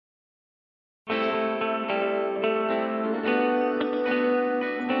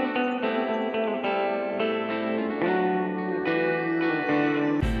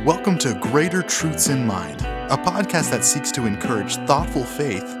Welcome to Greater Truths in Mind, a podcast that seeks to encourage thoughtful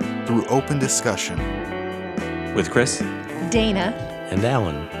faith through open discussion. With Chris, Dana, and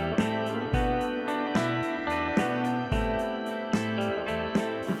Alan.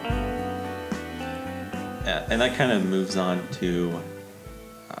 And that kind of moves on to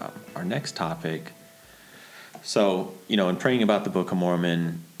our next topic. So, in praying about the Book of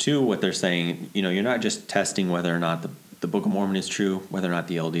Mormon, too, what they're saying, you're not just testing whether or not the Book of Mormon is true, whether or not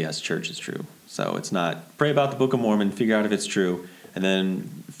the LDS Church is true. So it's not pray about the Book of Mormon, figure out if it's true, and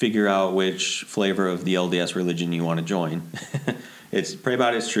then figure out which flavor of the LDS religion you want to join. It's pray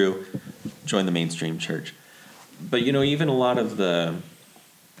about it's true, join the mainstream church. But, even a lot of the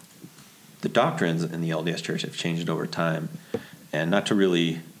doctrines in the LDS Church have changed over time. And not to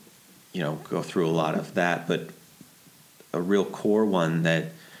really, go through a lot of that, but a real core one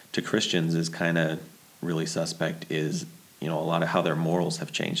that to Christians is kind of really suspect is, a lot of how their morals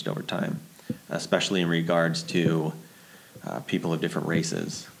have changed over time, especially in regards to people of different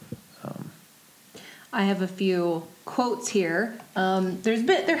races. I have a few quotes here.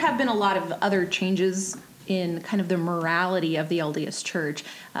 There have been a lot of other changes in kind of the morality of the LDS Church.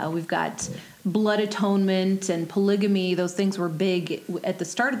 We've got blood atonement and polygamy. Those things were big at the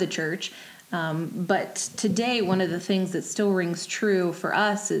start of the church. But today, one of the things that still rings true for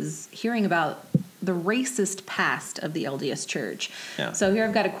us is hearing about the racist past of the LDS Church. Yeah. So here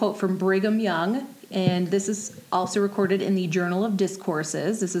I've got a quote from Brigham Young, and this is also recorded in the Journal of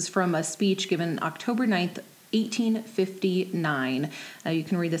Discourses. This is from a speech given October 9th, 1859. You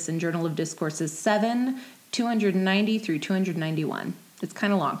can read this in Journal of Discourses 7, 290 through 291. It's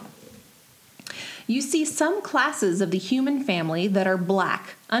kind of long. You see some classes of the human family that are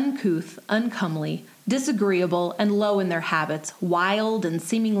black, uncouth, uncomely, disagreeable, and low in their habits, wild and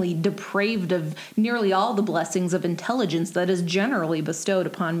seemingly depraved of nearly all the blessings of intelligence that is generally bestowed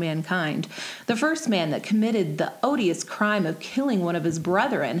upon mankind. The first man that committed the odious crime of killing one of his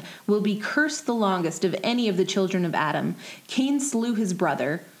brethren will be cursed the longest of any of the children of Adam. Cain slew his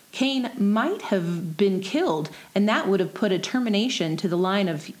brother. Cain might have been killed, and that would have put a termination to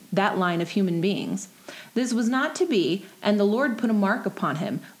that line of human beings. This was not to be, and the Lord put a mark upon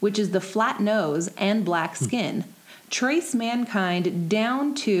him, which is the flat nose and black skin. Trace mankind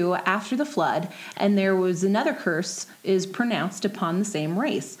down to after the flood, and there was another curse is pronounced upon the same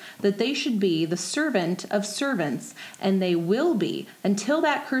race, that they should be the servant of servants, and they will be, until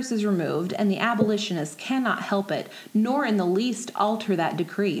that curse is removed, and the abolitionists cannot help it, nor in the least alter that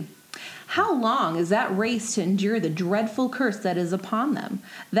decree. How long is that race to endure the dreadful curse that is upon them?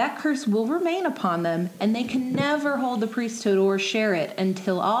 That curse will remain upon them, and they can never hold the priesthood or share it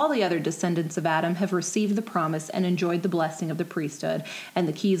until all the other descendants of Adam have received the promise and enjoyed the blessing of the priesthood and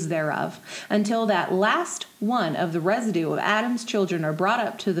the keys thereof. Until that last one of the residue of Adam's children are brought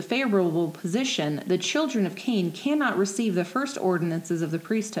up to the favorable position, the children of Cain cannot receive the first ordinances of the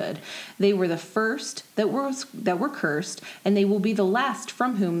priesthood. They were the first that were cursed, and they will be the last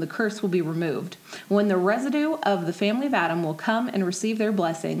from whom the curse will be removed. When the residue of the family of Adam will come and receive their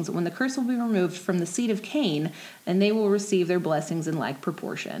blessings, when the curse will be removed from the seed of Cain, and they will receive their blessings in like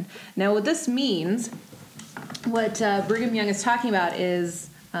proportion. Now, what this means, what Brigham Young is talking about is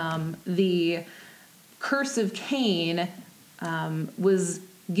the curse of Cain was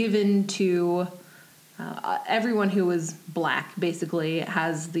given to everyone who was black, basically,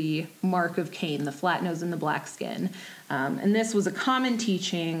 has the mark of Cain, the flat nose and the black skin. And this was a common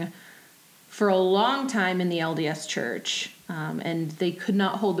teaching for a long time in the LDS Church, and they could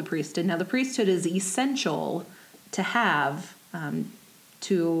not hold the priesthood. Now, the priesthood is essential to have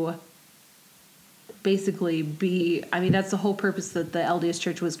to basically be, that's the whole purpose that the LDS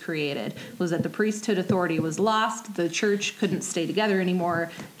Church was created, was that the priesthood authority was lost, the church couldn't stay together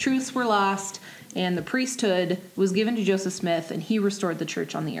anymore, truths were lost, and the priesthood was given to Joseph Smith, and he restored the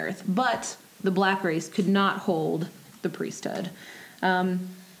church on the earth. But the black race could not hold the priesthood.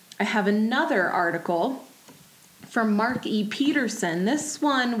 I have another article from Mark E. Peterson. This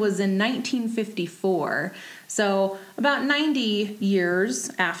one was in 1954, so about 90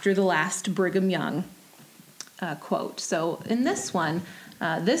 years after the last Brigham Young quote. So in this one,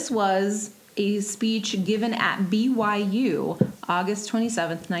 this was a speech given at BYU, August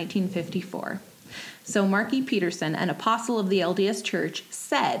 27th, 1954. So Mark E. Peterson, an apostle of the LDS Church,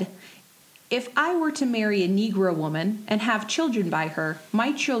 said, "If I were to marry a Negro woman and have children by her,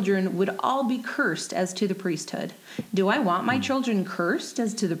 my children would all be cursed as to the priesthood. Do I want my children cursed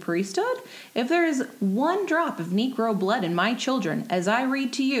as to the priesthood? If there is one drop of Negro blood in my children, as I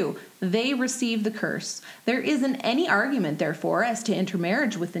read to you, they receive the curse. There isn't any argument, therefore, as to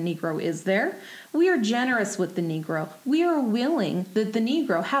intermarriage with the Negro, is there? We are generous with the Negro. We are willing that the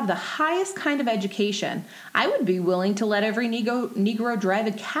Negro have the highest kind of education. I would be willing to let every Negro drive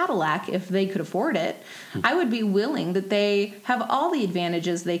a Cadillac if they could afford it. I would be willing that they have all the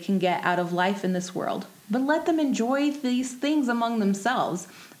advantages they can get out of life in this world. But let them enjoy these things among themselves.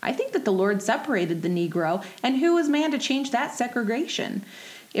 I think that the Lord separated the Negro, and who is man to change that segregation?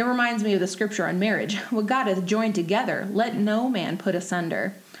 It reminds me of the scripture on marriage. What God hath joined together, let no man put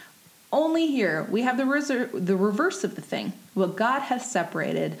asunder. Only here we have the reverse of the thing. What God hath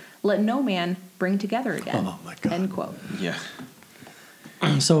separated, let no man bring together again. Oh, my God. End quote. Yeah.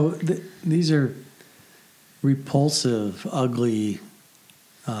 So these are repulsive, ugly,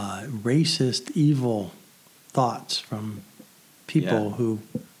 racist, evil thoughts from people who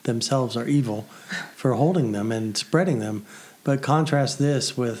themselves are evil for holding them and spreading them. But contrast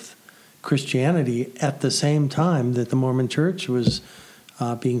this with Christianity at the same time that the Mormon Church was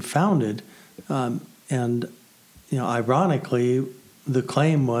being founded. And, ironically, the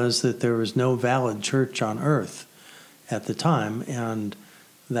claim was that there was no valid church on earth at the time. And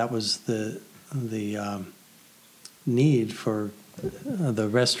that was the need for the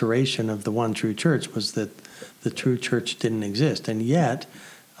restoration of the one true church, was that the true church didn't exist. And yet,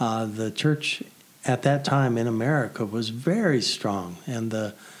 the church at that time in America was very strong, and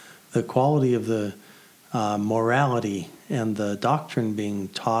the quality of the morality and the doctrine being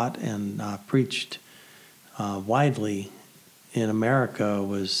taught and preached widely in America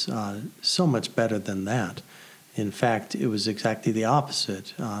was so much better than that. In fact, it was exactly the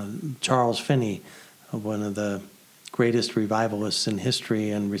opposite. Charles Finney, one of the greatest revivalists in history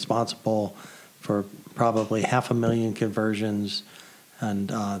and responsible for probably 500,000 conversions, and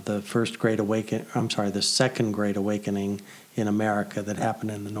the second Great Awakening in America that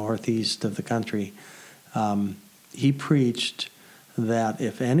happened in the northeast of the country. He preached that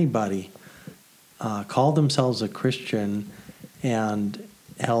if anybody called themselves a Christian and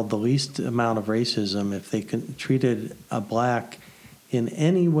held the least amount of racism, if they treated a black in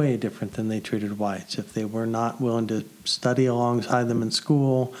any way different than they treated whites, if they were not willing to study alongside them in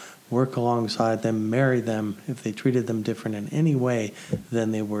school, work alongside them, marry them, if they treated them different in any way,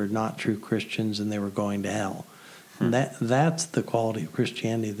 then they were not true Christians and they were going to hell. And that's the quality of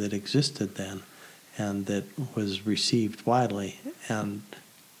Christianity that existed then and that was received widely. And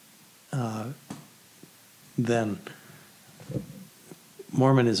then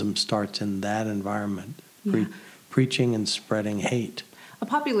Mormonism starts in that environment, preaching and spreading hate. A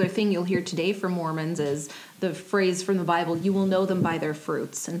popular thing you'll hear today from Mormons is the phrase from the Bible, you will know them by their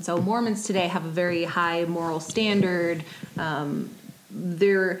fruits. And so Mormons today have a very high moral standard.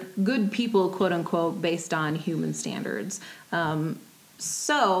 They're good people, quote unquote, based on human standards.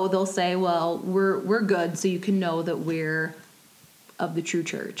 So they'll say, well, we're good, so you can know that we're of the true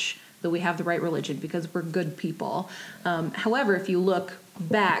church, that we have the right religion because we're good people. However, if you look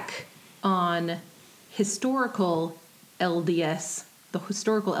back on historical LDS, the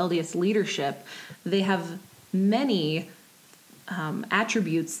historical LDS leadership, they have many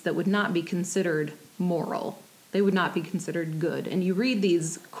attributes that would not be considered moral. They would not be considered good. And you read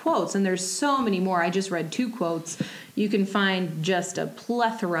these quotes, and there's so many more. I just read 2 quotes. You can find just a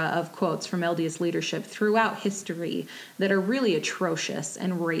plethora of quotes from LDS leadership throughout history that are really atrocious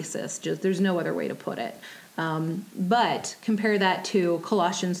and racist. There's no other way to put it. But compare that to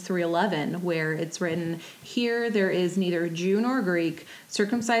Colossians 3:11, where it's written, here there is neither Jew nor Greek,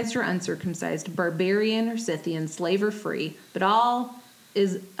 circumcised or uncircumcised, barbarian or Scythian, slave or free, but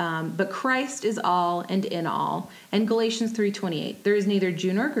Christ is all and in all. And Galatians 3:28, there is neither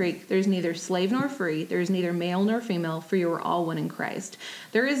Jew nor Greek, there is neither slave nor free, there is neither male nor female, for you are all one in Christ.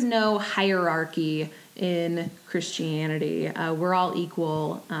 There is no hierarchy in Christianity. We're all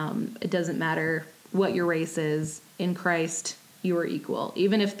equal. It doesn't matter what your race is. In Christ, you are equal.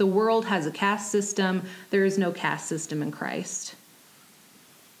 Even if the world has a caste system, there is no caste system in Christ.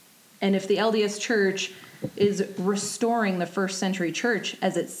 And if the LDS Church is restoring the first century church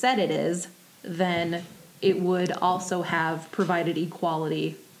as it said it is, then it would also have provided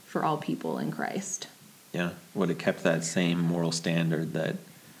equality for all people in Christ. Yeah, would have kept that same moral standard that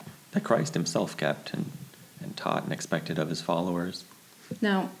Christ himself kept and taught and expected of his followers.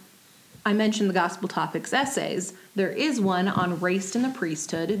 Now, I mentioned the Gospel Topics essays. There is one on race in the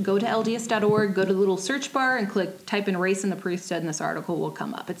priesthood. Go to LDS.org, go to the little search bar and type in race in the priesthood, and this article will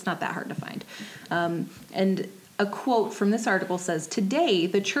come up. It's not that hard to find. And a quote from this article says, today,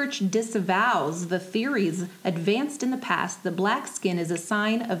 the church disavows the theories advanced in the past that black skin is a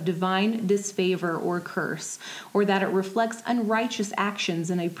sign of divine disfavor or curse, or that it reflects unrighteous actions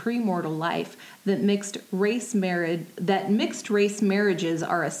in a premortal life, that mixed race marriages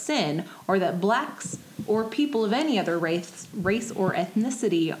are a sin, or that blacks or people of any other race or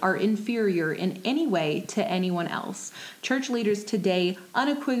ethnicity are inferior in any way to anyone else. Church leaders today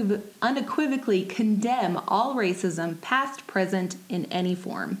unequivocally condemn all racism, past, present, in any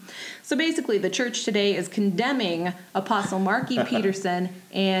form. So basically, the church today is condemning Apostle Mark E. Peterson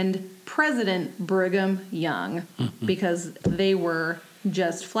and President Brigham Young because they were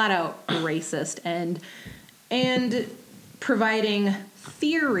just flat out racist and providing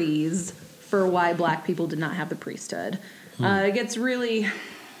theories for why black people did not have the priesthood. It gets really,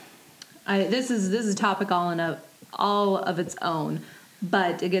 this is a topic all of its own,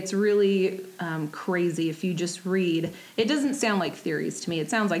 but it gets really crazy if you just read. It doesn't sound like theories to me. It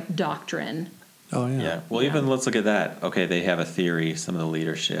sounds like doctrine. Oh, yeah. Yeah. Well, even let's look at that. Okay, they have a theory, some of the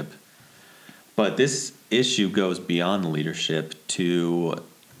leadership. But this issue goes beyond the leadership to,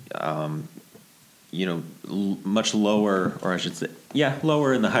 much lower, or I should say,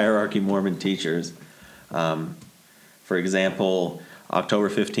 lower in the hierarchy Mormon teachers. For example, October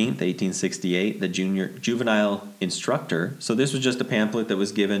 15th, 1868, the juvenile instructor. So this was just a pamphlet that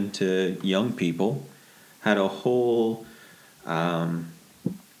was given to young people, had a whole,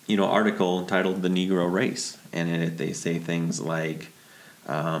 article entitled "The Negro Race," and in it they say things like,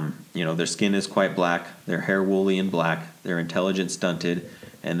 their skin is quite black, their hair woolly and black, their intelligence stunted,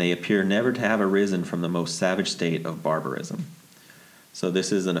 and they appear never to have arisen from the most savage state of barbarism. So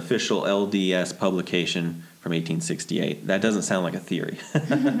this is an official LDS publication from 1868. That doesn't sound like a theory.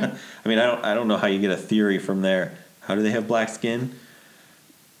 I mean, I don't know how you get a theory from there. How do they have black skin?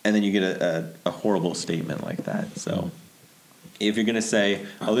 And then you get a horrible statement like that. So if you're going to say,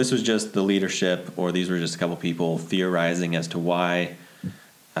 oh, this was just the leadership, or these were just a couple people theorizing as to why,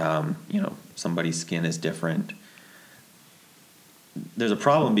 somebody's skin is different, there's a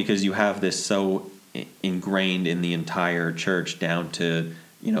problem because you have this so ingrained in the entire church down to,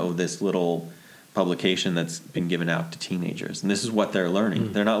 this little publication that's been given out to teenagers. And this is what they're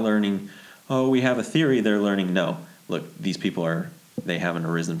learning. They're not learning, oh, we have a theory. They're learning, no, look, these people they haven't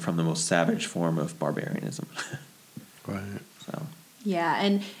arisen from the most savage form of barbarianism. Right. So. Yeah,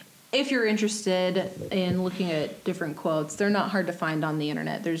 and if you're interested in looking at different quotes, they're not hard to find on the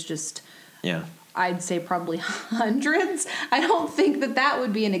internet. There's just, I'd say probably hundreds. I don't think that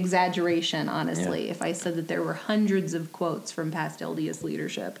would be an exaggeration, honestly, if I said that there were hundreds of quotes from past LDS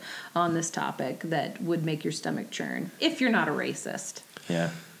leadership on this topic that would make your stomach churn, if you're not a racist.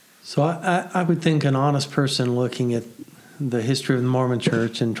 Yeah. So I would think an honest person looking at the history of the Mormon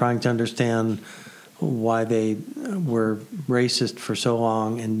Church and trying to understand why they were racist for so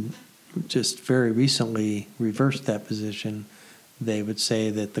long and just very recently reversed that position, they would say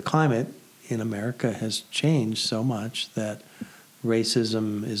that the climate in America has changed so much that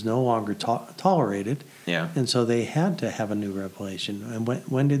racism is no longer tolerated. Yeah. And so they had to have a new revelation. And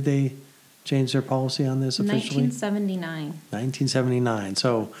when did they change their policy on this officially? 1979. 1979.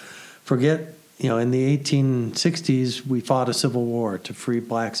 So forget, in the 1860s, we fought a civil war to free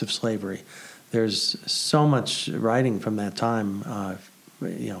blacks of slavery. There's so much writing from that time.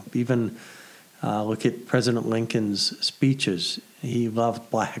 Even look at President Lincoln's speeches. He loved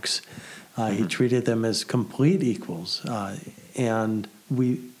blacks. He treated them as complete equals. And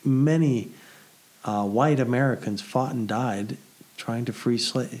many white Americans fought and died trying to free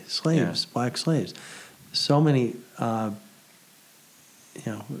slaves, black slaves. So many,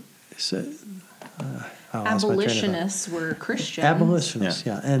 abolitionists were Christians. Abolitionists,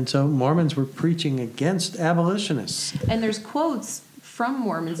 yeah. And so Mormons were preaching against abolitionists. And there's quotes from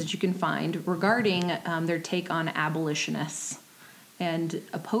Mormons that you can find regarding their take on abolitionists and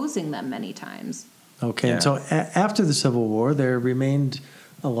opposing them many times. Okay, and so after the Civil War, there remained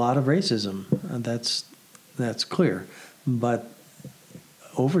a lot of racism. That's clear. But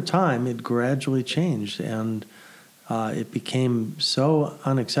over time, it gradually changed, and it became so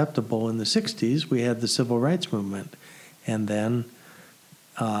unacceptable in the 60s, we had the Civil Rights Movement. And then,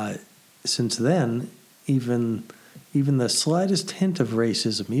 since then, even the slightest hint of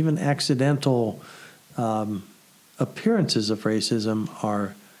racism, even accidental appearances of racism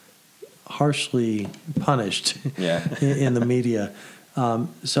are harshly punished in the media.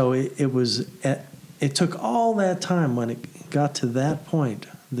 So it took all that time when it got to that point,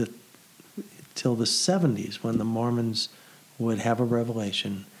 till the 70s, when the Mormons would have a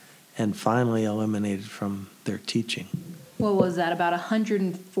revelation and finally eliminated from their teaching. What was that, about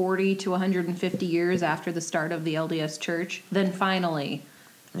 140 to 150 years after the start of the LDS Church? Then finally,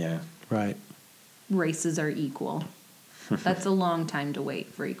 right, races are equal. That's a long time to wait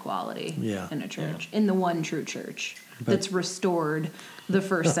for equality in a church, in the one true church that's restored the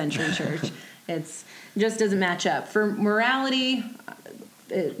first century church. It just doesn't match up. For morality,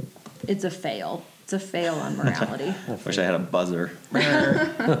 it's a fail. It's a fail on morality. Wish I had a buzzer.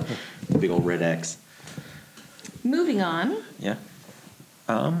 Big old red X. Moving on. Yeah.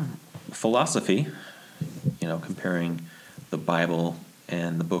 Philosophy, comparing the Bible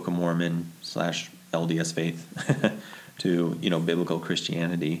and the Book of Mormon / LDS faith to, biblical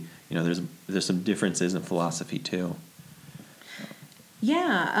Christianity. There's some differences in philosophy too.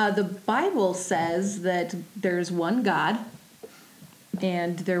 Yeah, the Bible says that there's one God,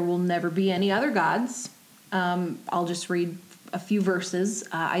 and there will never be any other gods. I'll just read a few verses.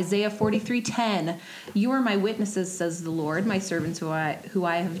 Isaiah 43:10. You are my witnesses, says the Lord, my servants who I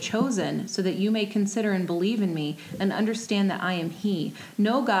have chosen, so that you may consider and believe in me, and understand that I am He.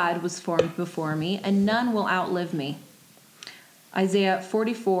 No God was formed before me, and none will outlive me. Isaiah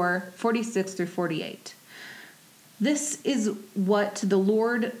 44:46 through 48. This is what the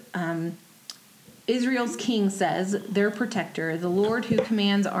Lord, Israel's king, says, their protector, the Lord who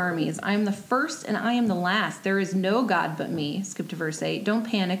commands armies. I am the first and I am the last. There is no God but me. Skip to verse 8. Don't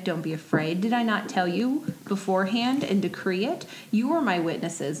panic. Don't be afraid. Did I not tell you beforehand and decree it? You are my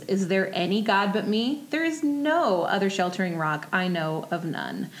witnesses. Is there any God but me? There is no other sheltering rock. I know of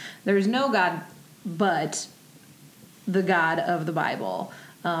none. There is no God but the God of the Bible.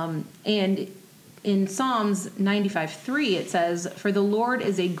 And in Psalms 95:3, it says, for the Lord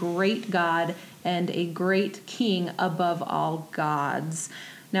is a great God and a great king above all gods.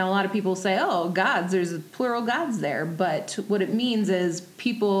 Now, a lot of people say, oh, gods, there's plural gods there. But what it means is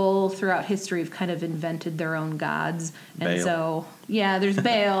people throughout history have kind of invented their own gods. And Baal. so, yeah, there's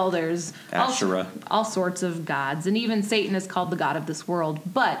Baal, there's Asherah. all sorts of gods. And even Satan is called the god of this world.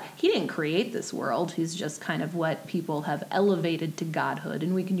 But he didn't create this world. He's just kind of what people have elevated to godhood.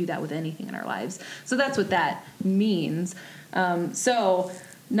 And we can do that with anything in our lives. So that's what that means. So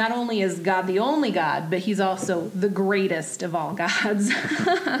not only is God the only God, but he's also the greatest of all gods.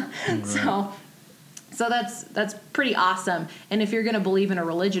 So that's pretty awesome. And if you're going to believe in a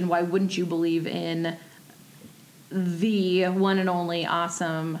religion, why wouldn't you believe in the one and only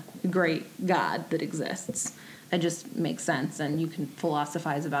awesome, great God that exists? It just makes sense, and you can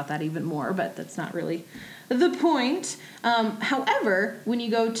philosophize about that even more, but that's not really the point. However, when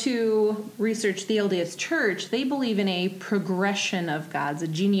you go to research the LDS Church, they believe in a progression of gods, a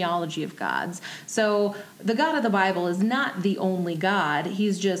genealogy of gods. So the God of the Bible is not the only God.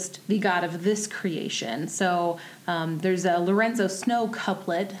 He's just the God of this creation. So there's a Lorenzo Snow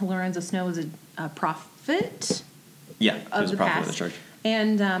couplet. Lorenzo Snow is a prophet. Yeah, he was a prophet of the church.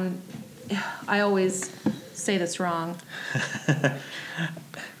 And I always say this wrong.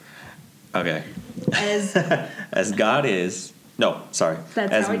 Okay. As God is... No, sorry.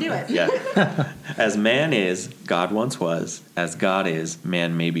 That's how I do it. Yeah. As man is, God once was. As God is,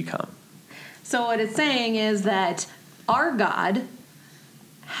 man may become. So what it's saying is that our God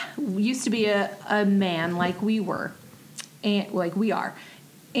used to be a man like we were, and like we are.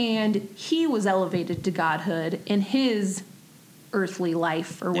 And he was elevated to godhood in his earthly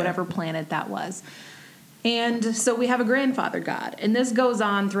life or whatever planet that was. And so we have a grandfather God. And this goes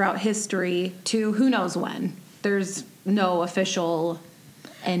on throughout history to who knows when. There's no official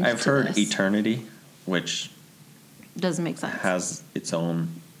end I've to heard this. eternity, which Doesn't make sense. has its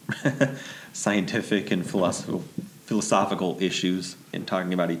own scientific and philosophical issues in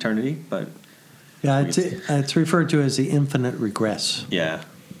talking about eternity, but Yeah, it's referred to as the infinite regress. yeah.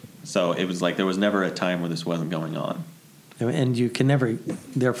 So it was like there was never a time where this wasn't going on. And you can never,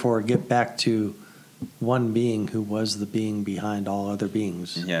 therefore, get back to one being who was the being behind all other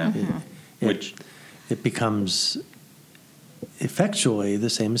beings. Yeah. It becomes effectually the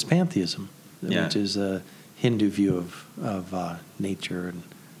same as pantheism, Yeah. which is a Hindu view of nature and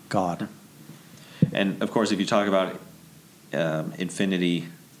God. And of course, if you talk about infinity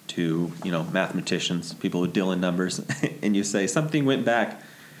to mathematicians, people who deal in numbers, and you say something went back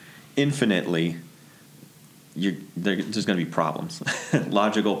infinitely, there's going to be problems,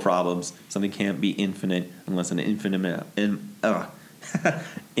 logical problems. Something can't be infinite unless an infinite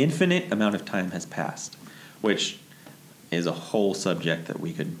amount of time has passed, which is a whole subject that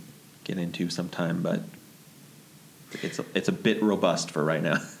we could get into sometime, but it's a bit robust for right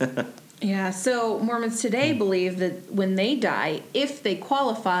now. Yeah, so Mormons today believe that when they die, if they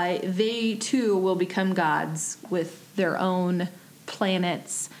qualify, they too will become gods with their own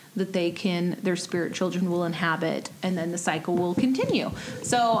planets that their spirit children will inhabit, and then the cycle will continue.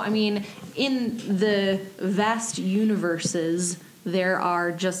 So, I mean, in the vast universes, there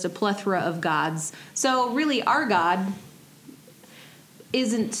are just a plethora of gods. So really, our God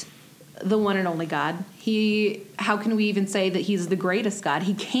isn't the one and only God. How can we even say that he's the greatest God?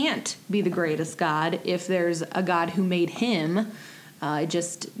 He can't be the greatest God if there's a God who made him. It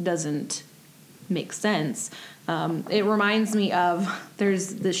just doesn't make sense. It reminds me of,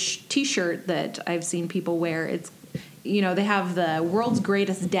 there's this T-shirt that I've seen people wear. It's, they have the world's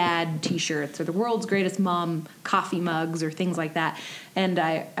greatest dad T-shirts or the world's greatest mom coffee mugs or things like that. And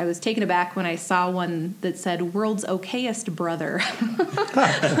I was taken aback when I saw one that said world's okayest brother.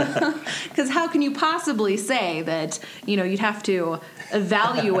 Because how can you possibly say that, you'd have to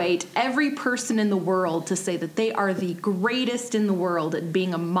evaluate every person in the world to say that they are the greatest in the world at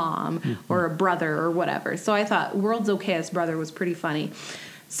being a mom or a brother or whatever. So I thought world's okayest brother was pretty funny.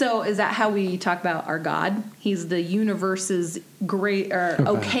 So is that how we talk about our God? He's the universe's great or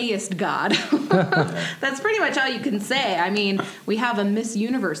okayest God. That's pretty much all you can say. I mean, we have a Miss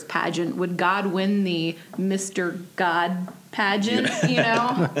Universe pageant. Would God win the Mr. God pageant?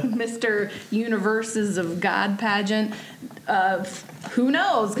 Mr. Universes of God pageant? Who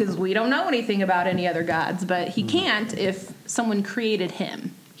knows? Because we don't know anything about any other gods. But he can't if someone created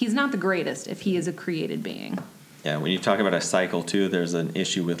him. He's not the greatest if he is a created being. Yeah, when you talk about a cycle, too, there's an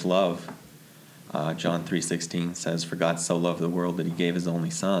issue with love. John 3:16 says, "For God so loved the world that he gave his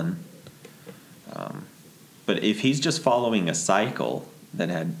only son." But if he's just following a cycle that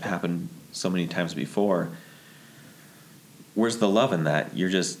had happened so many times before, where's the love in that? You're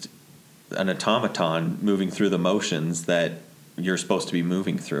just an automaton moving through the motions that you're supposed to be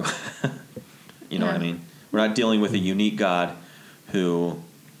moving through. You know what I mean? We're not dealing with a unique God who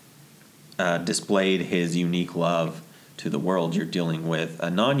displayed his unique love to the world. You're dealing with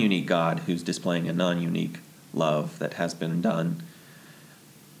a non-unique God who's displaying a non-unique love that has been done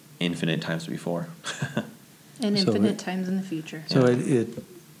infinite times before. And infinite times in the future. So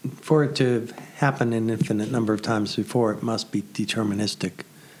for it to happen an infinite number of times before, it must be deterministic.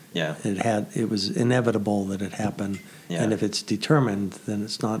 Yeah. It was inevitable that it happened. Yeah. And if it's determined, then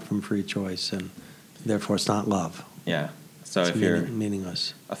it's not from free choice, and therefore it's not love. Yeah. So It's if you're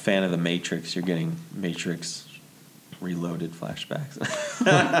meaningless. a fan of The Matrix, you're getting Matrix Reloaded flashbacks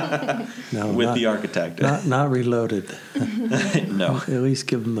No, with the architect. Not Reloaded. No. At least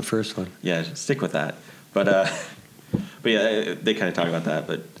give them the first one. Yeah, stick with that. But yeah, they kind of talk about that.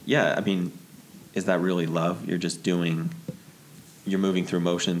 But yeah, I mean, is that really love? You're moving through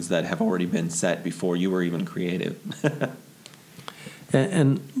motions that have already been set before you were even creative.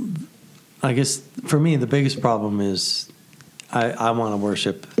 And I guess for me, the biggest problem is I want to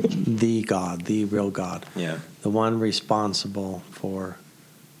worship the God, the real God. Yeah. The one responsible for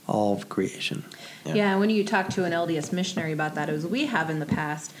all of creation. Yeah, when you talk to an LDS missionary about that, as we have in the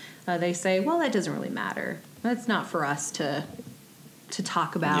past, they say, well, that doesn't really matter. That's not for us to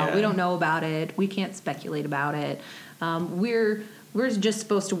talk about. Yeah. We don't know about it. We can't speculate about it. We're just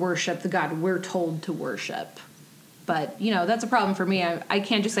supposed to worship the God we're told to worship. But, that's a problem for me. I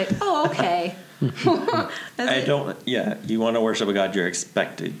can't just say, oh, okay. You want to worship a God you're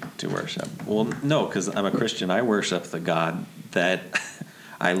expected to worship. Well, no, because I'm a Christian. I worship the God that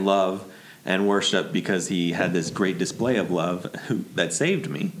I love and worship because he had this great display of love that saved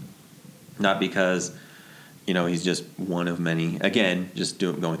me. Not because, he's just one of many. Again, just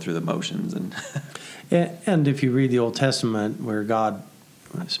going through the motions. And if you read the Old Testament, where God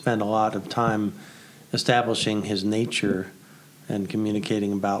spent a lot of time establishing his nature and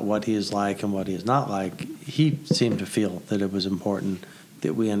communicating about what he is like and what he is not like, he seemed to feel that it was important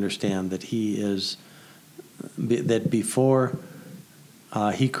that we understand that that before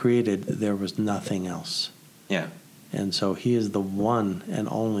he created, there was nothing else. Yeah. And so he is the one and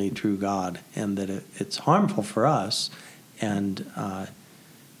only true God, and that it's harmful for us and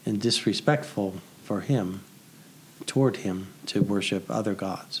disrespectful for him, toward him, to worship other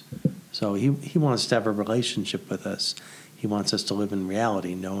gods. So he wants to have a relationship with us. He wants us to live in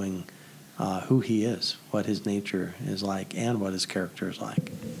reality, knowing who he is, what his nature is like, and what his character is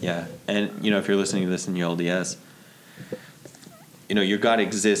like. Yeah. And, if you're listening to this in your LDS, your God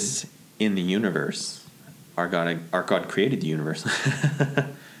exists in the universe. Our God created the universe,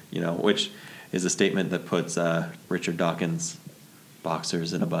 which is a statement that puts Richard Dawkins'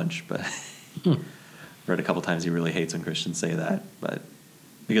 boxers in a bunch. But I've read a couple times he really hates when Christians say that, but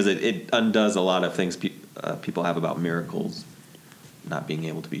because it undoes a lot of things people have about miracles not being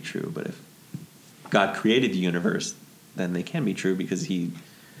able to be true. But if God created the universe, then they can be true because he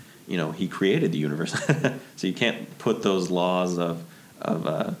created the universe. So you can't put those laws of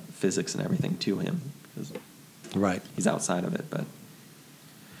physics and everything to him because right, he's outside of it. But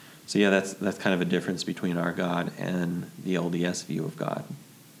so yeah, that's kind of a difference between our God and the LDS view of God.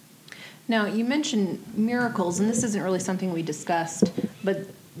 Now, you mentioned miracles, and this isn't really something we discussed, but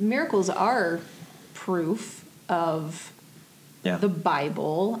miracles are proof of the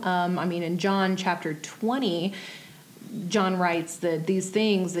Bible. In John chapter 20, John writes that these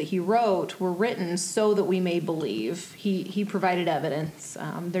things that he wrote were written so that we may believe. He provided evidence.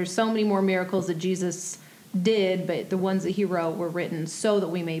 There's so many more miracles that Jesus did, but the ones that he wrote were written so that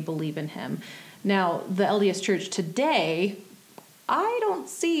we may believe in him. Now, the LDS Church today, I don't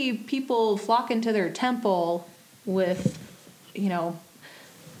see people flocking to their temple with,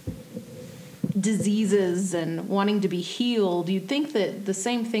 diseases and wanting to be healed. You'd think that the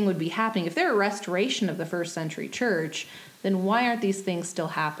same thing would be happening. If they're a restoration of the first century church, then why aren't these things still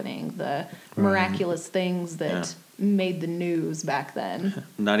happening? The miraculous things that made the news back then.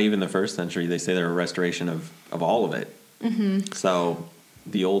 Not even the first century. They say they're a restoration of all of it. Mm-hmm. So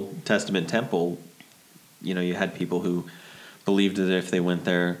the Old Testament temple, you had people who believed that if they went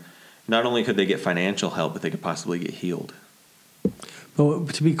there, not only could they get financial help, but they could possibly get healed.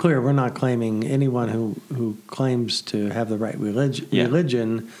 But to be clear, we're not claiming anyone who claims to have the right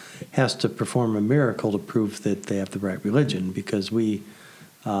religion has to perform a miracle to prove that they have the right religion, because we're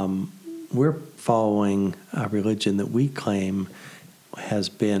following a religion that we claim has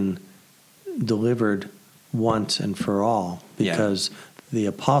been delivered once and for all, because the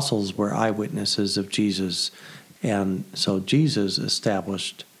apostles were eyewitnesses of Jesus, and so Jesus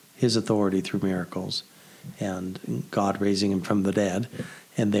established his authority through miracles and God raising him from the dead,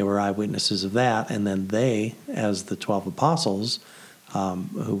 and they were eyewitnesses of that. And then they, as the 12 apostles,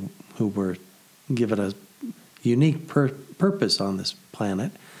 who were given a unique purpose on this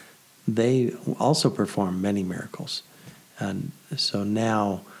planet, they also performed many miracles. And so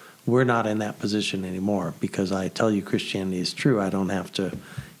now we're not in that position anymore, because I tell you Christianity is true. I don't have to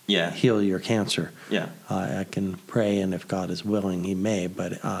heal your cancer. I can pray, and if God is willing, he may,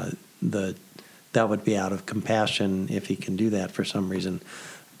 but that would be out of compassion if he can do that for some reason.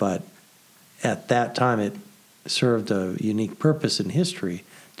 But at that time, it served a unique purpose in history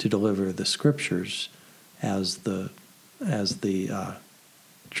to deliver the scriptures as the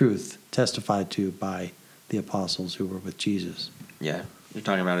truth testified to by the apostles who were with Jesus. Yeah, you're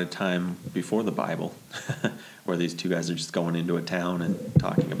talking about a time before the Bible where these two guys are just going into a town and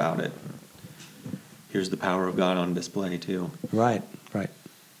talking about it. Here's the power of God on display, too. Right.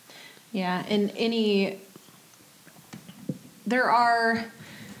 Yeah, and there are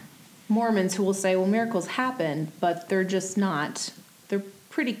Mormons who will say, well, miracles happen, but they're just not. They're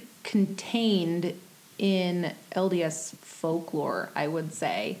pretty contained in LDS folklore, I would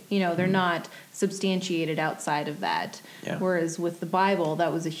say. They're not substantiated outside of that. Yeah. Whereas with the Bible,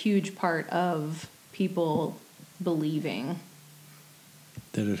 that was a huge part of people believing.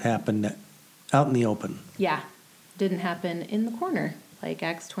 That it happened out in the open. Yeah, didn't happen in the corner, like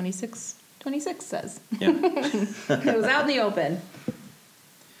Acts 26:26 says. Yeah. It was out in the open.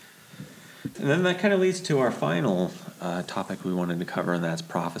 And then that kind of leads to our final topic we wanted to cover, and that's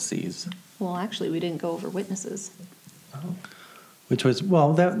prophecies. Well, actually, we didn't go over witnesses. Oh. Which was,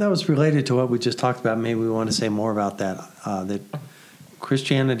 that was related to what we just talked about. Maybe we want to say more about that. That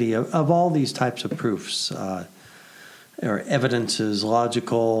Christianity, of all these types of proofs, or evidences,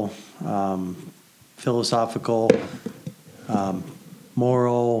 logical, philosophical,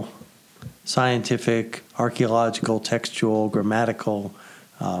 moral, scientific, archaeological, textual, grammatical,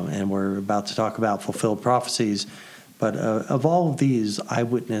 and we're about to talk about fulfilled prophecies. But of all of these,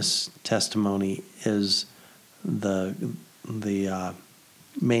 eyewitness testimony is the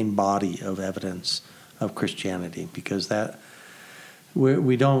main body of evidence of Christianity, because that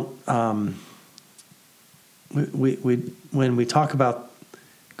we don't when we talk about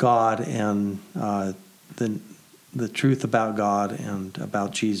God and the truth about God and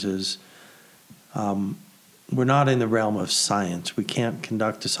about Jesus, we're not in the realm of science. We can't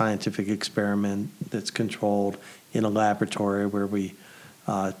conduct a scientific experiment that's controlled in a laboratory where we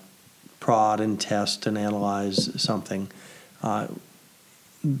prod and test and analyze something.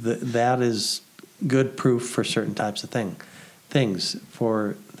 That is good proof for certain types of things.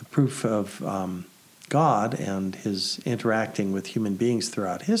 For the proof of God and his interacting with human beings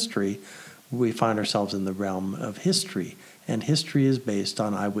throughout history, we find ourselves in the realm of history. And history is based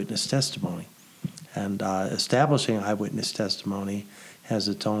on eyewitness testimony. And establishing eyewitness testimony has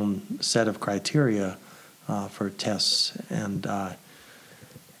its own set of criteria for tests. And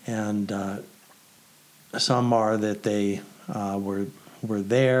some are that they were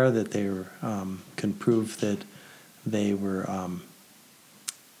there, that they can prove that they were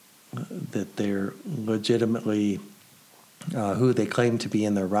that they're legitimately who they claim to be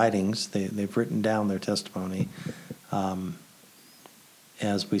in their writings. They've written down their testimony.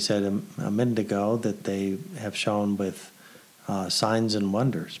 As we said a minute ago, that they have shown with signs and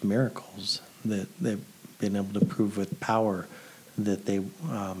wonders, miracles, that they've been able to prove with power that they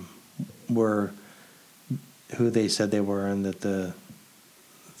were who they said they were and that the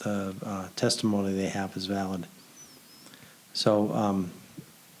testimony they have is valid. So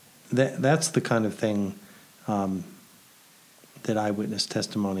that's the kind of thing that eyewitness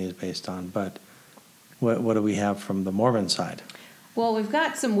testimony is based on. But what do we have from the Mormon side? Well, we've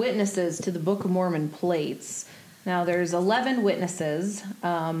got some witnesses to the Book of Mormon plates. Now, there's 11 witnesses,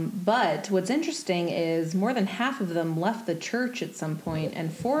 but what's interesting is more than half of them left the church at some point,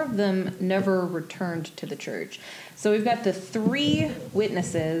 and 4 of them never returned to the church. So we've got the 3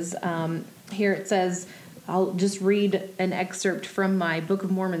 witnesses. Here it says, I'll just read an excerpt from my Book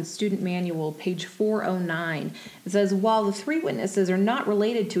of Mormon student manual, page 409. It says, while the 3 witnesses are not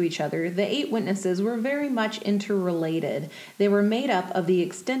related to each other, the 8 witnesses were very much interrelated. They were made up of the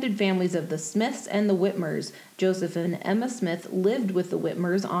extended families of the Smiths and the Whitmers. Joseph and Emma Smith lived with the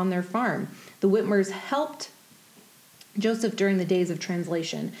Whitmers on their farm. The Whitmers helped Joseph during the days of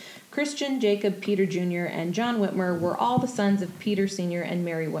translation. Christian, Jacob, Peter Jr., and John Whitmer were all the sons of Peter Sr. and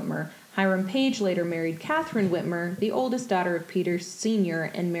Mary Whitmer. Hiram Page later married Catherine Whitmer, the oldest daughter of Peter Sr.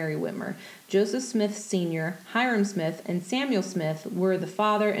 and Mary Whitmer. Joseph Smith Sr., Hiram Smith, and Samuel Smith were the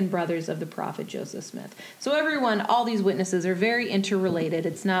father and brothers of the prophet Joseph Smith. So all these witnesses are very interrelated.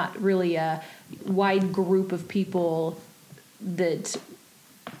 It's not really a wide group of people that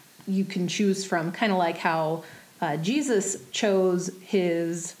you can choose from, kind of like how Jesus chose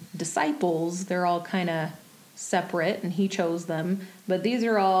his disciples. They're all kind of separate, and he chose them. But these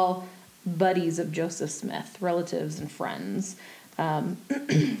are all buddies of Joseph Smith, relatives and friends.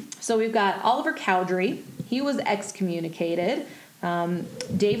 So we've got Oliver Cowdery. He was excommunicated.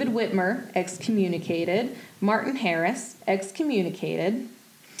 David Whitmer, excommunicated. Martin Harris, excommunicated.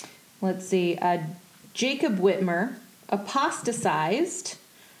 Let's see. Jacob Whitmer, apostatized.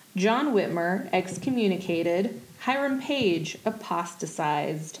 John Whitmer, excommunicated. Hiram Page,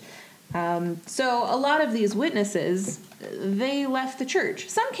 apostatized. So a lot of these witnesses, they left the church.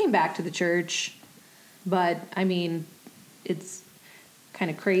 Some came back to the church, but, I mean, it's kind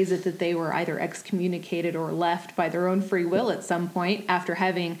of crazy that they were either excommunicated or left by their own free will at some point after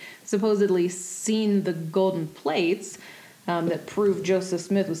having supposedly seen the golden plates that proved Joseph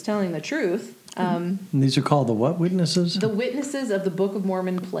Smith was telling the truth. And these are called the what witnesses? The witnesses of the Book of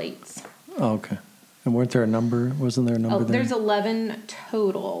Mormon plates. Oh, okay. And wasn't there a number there? There's 11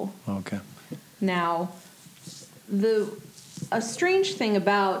 total. Okay. Now, a strange thing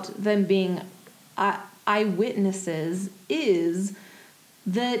about them being eyewitnesses is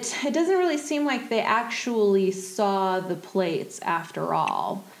that it doesn't really seem like they actually saw the plates after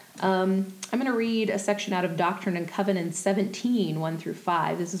all. I'm going to read a section out of Doctrine and Covenants 17, 1 through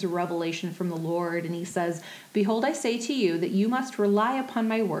 5. This is a revelation from the Lord, and he says, Behold, I say to you that you must rely upon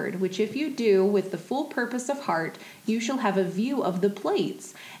my word, which if you do with the full purpose of heart, you shall have a view of the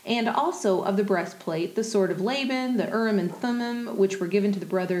plates, and also of the breastplate, the sword of Laban, the Urim and Thummim, which were given to the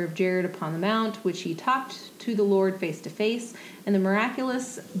brother of Jared upon the mount, which he talked to the Lord face to face, and the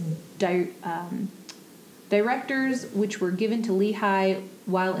miraculous directors which were given to Lehi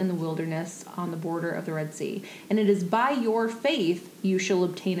while in the wilderness on the border of the Red Sea. And it is by your faith you shall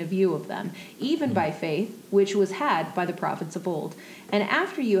obtain a view of them, even by faith which was had by the prophets of old. And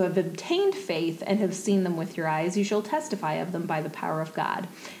after you have obtained faith and have seen them with your eyes, you shall testify of them by the power of God.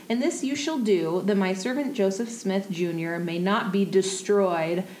 And this you shall do, that my servant Joseph Smith Jr. may not be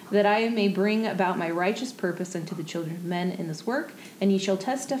destroyed, that I may bring about my righteous purpose unto the children of men in this work. And ye shall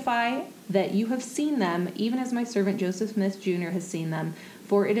testify that you have seen them, even as my servant Joseph Smith Jr. has seen them.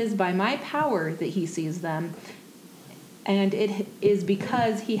 For it is by my power that he sees them, and it is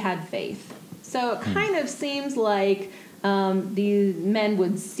because he had faith. So it kind of seems like these men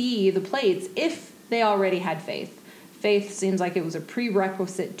would see the plates if they already had faith. Faith seems like it was a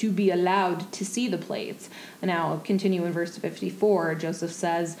prerequisite to be allowed to see the plates. Now, continue in verse 54, Joseph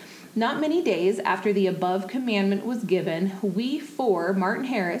says, Not many days after the above commandment was given, we 4, Martin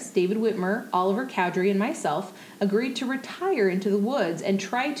Harris, David Whitmer, Oliver Cowdery, and myself, agreed to retire into the woods and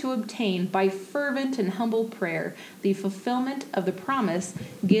try to obtain, by fervent and humble prayer, the fulfillment of the promise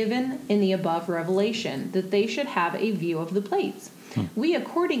given in the above revelation, that they should have a view of the plates. We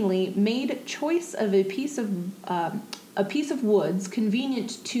accordingly made choice of a piece of woods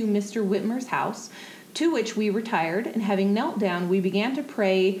convenient to Mr. Whitmer's house, to which we retired, and having knelt down, we began to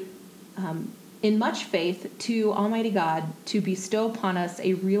pray in much faith to Almighty God to bestow upon us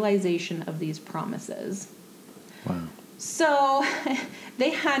a realization of these promises. Wow. So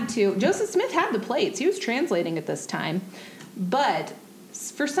they had to, Joseph Smith had the plates. He was translating at this time. But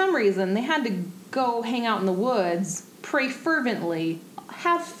for some reason, they had to go hang out in the woods, pray fervently,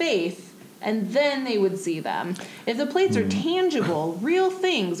 have faith, and then they would see them. If the plates are tangible, real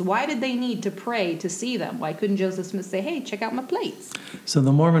things, why did they need to pray to see them? Why couldn't Joseph Smith say, hey, check out my plates? So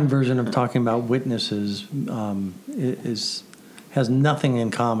the Mormon version of talking about witnesses has nothing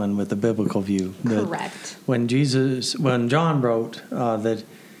in common with the biblical view. Correct. When John wrote that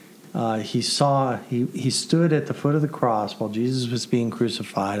he stood at the foot of the cross while Jesus was being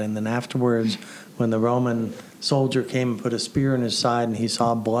crucified, and then afterwards, when the Roman soldier came and put a spear in his side, and he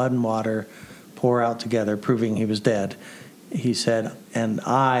saw blood and water pour out together, proving he was dead, he said, "And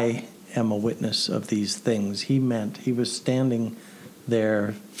I am a witness of these things." He meant he was standing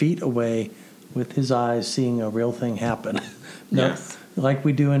there, feet away, with his eyes seeing a real thing happen. Yes. Like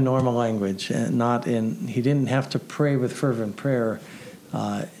we do in normal language, and he didn't have to pray with fervent prayer,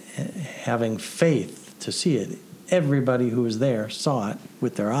 having faith to see it. Everybody who was there saw it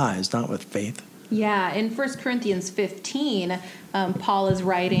with their eyes, not with faith. Yeah, in 1 Corinthians 15, Paul is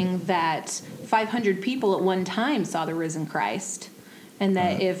writing that 500 people at one time saw the risen Christ, and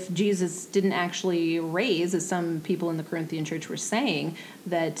that if Jesus didn't actually raise, as some people in the Corinthian church were saying,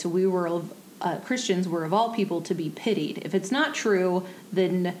 that Christians were of all people to be pitied. If it's not true,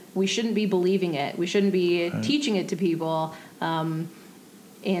 then we shouldn't be believing it. We shouldn't be teaching it to people, and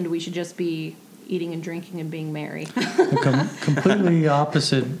we should just be eating and drinking and being merry. A completely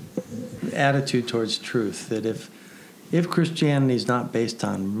opposite attitude towards truth, that if Christianity is not based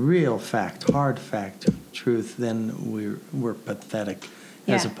on real fact, hard fact, truth, then we're pathetic,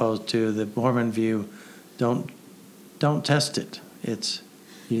 as opposed to the Mormon view. Don't test it. It's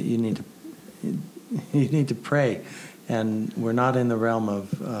you need to pray, and we're not in the realm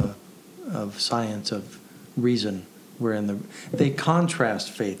of science, of reason. They contrast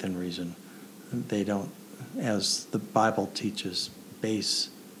faith and reason. They don't, as the Bible teaches, base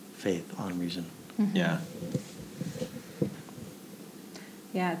faith on reason. Mm-hmm. Yeah.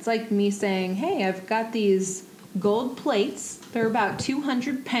 Yeah, it's like me saying, hey, I've got these gold plates. They're about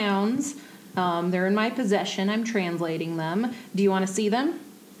 200 pounds. They're in my possession. I'm translating them. Do you want to see them,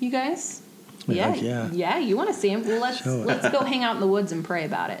 you guys? Yeah, you want to see them? Well, let's go hang out in the woods and pray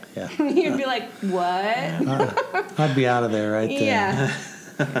about it. Yeah. You'd be like, what? I'd be out of there right there. Yeah.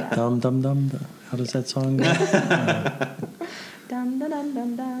 Dum dum dum. How does that song go? Dum dum dum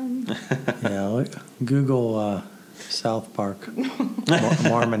dum dum. Yeah, Google South Park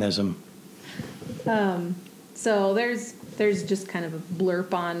Mormonism. So there's just kind of a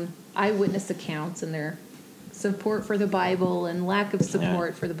blurb on eyewitness accounts and their support for the Bible and lack of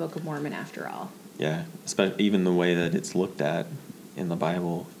support for the Book of Mormon, after all. Yeah, even the way that it's looked at in the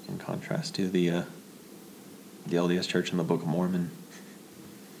Bible, in contrast to the LDS Church and the Book of Mormon.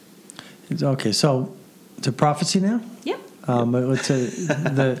 Okay, so to prophecy now. Yep. Let's say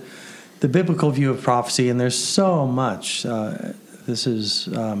the biblical view of prophecy, and there's so much. This is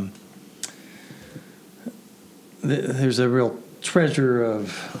there's a real treasure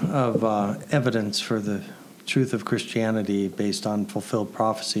of evidence for the truth of Christianity based on fulfilled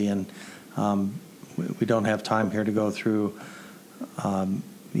prophecy, and we don't have time here to go through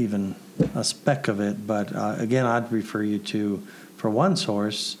even a speck of it. But again, I'd refer you to, for one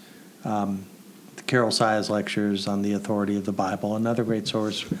source, Carol Sia's lectures on the authority of the Bible. Another great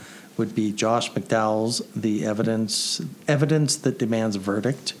source would be Josh McDowell's The Evidence That Demands a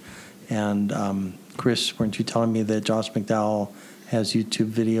Verdict. And Chris, weren't you telling me that Josh McDowell has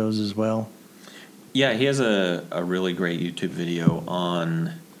YouTube videos as well? Yeah, he has a really great YouTube video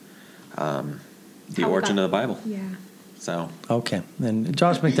on the origin of the Bible. Yeah. So okay, and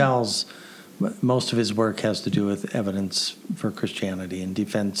Josh McDowell's most of his work has to do with evidence for Christianity and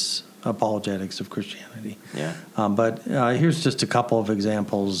defense apologetics of Christianity. Yeah. But here's just a couple of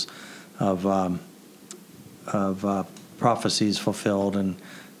examples of prophecies fulfilled, and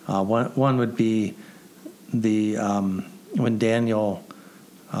one would be when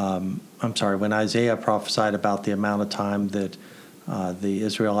Isaiah prophesied about the amount of time that the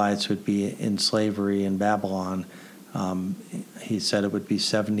Israelites would be in slavery in Babylon. He said it would be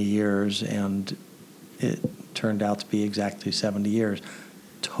 70 years, and it turned out to be exactly 70 years.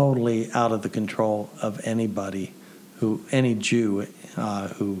 Totally out of the control of anybody, any Jew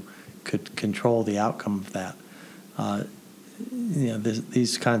who could control the outcome of that.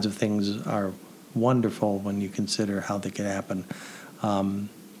 These kinds of things are wonderful when you consider how they could happen.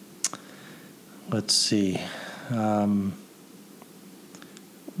 Let's see. One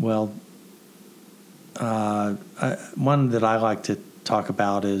that I like to talk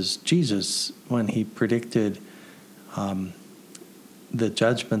about is Jesus, when he predicted the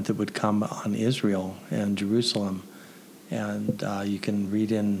judgment that would come on Israel and Jerusalem. And you can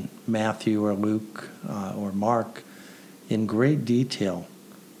read in Matthew or Luke or Mark in great detail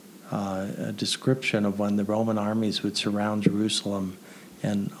a description of when the Roman armies would surround Jerusalem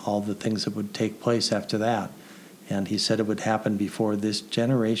and all the things that would take place after that. And he said it would happen before this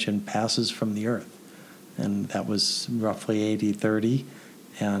generation passes from the earth. And that was roughly AD 30.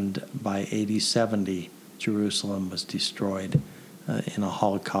 And by AD 70, Jerusalem was destroyed in a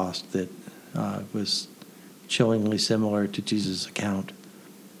Holocaust that was chillingly similar to Jesus' account.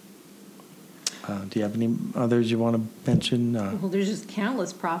 Do you have any others you want to mention? Well, there's just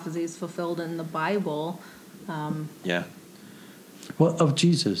countless prophecies fulfilled in the Bible. Yeah. Well, of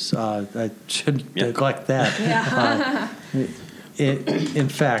Jesus, I shouldn't neglect that. Yeah. In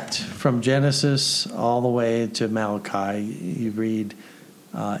fact, from Genesis all the way to Malachi, you read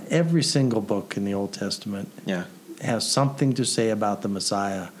every single book in the Old Testament has something to say about the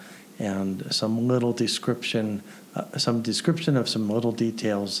Messiah and some little description, of some little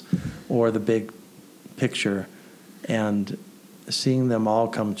details or the big picture, and seeing them all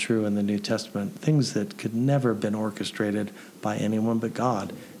come true in the New Testament, things that could never have been orchestrated by anyone but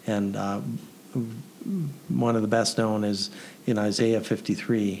God. And one of the best known is in Isaiah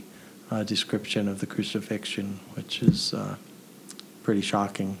 53, a description of the crucifixion, which is pretty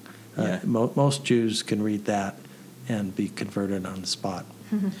shocking. Most Jews can read that and be converted on the spot.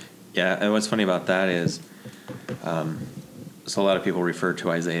 Yeah, and what's funny about that is, so a lot of people refer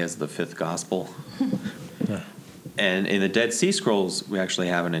to Isaiah as the fifth gospel. Yeah. And in the Dead Sea Scrolls, we actually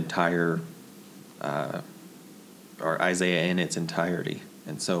have an entire, or Isaiah in its entirety.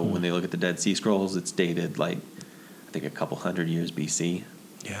 And so when they look at the Dead Sea Scrolls, it's dated like, I think, a couple hundred years BC.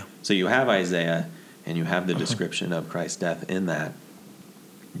 Yeah. So you have Isaiah, and you have the description of Christ's death in that,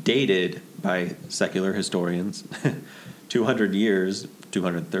 dated by secular historians 200 years,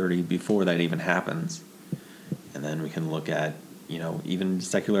 230 before that even happens. And then we can look at, even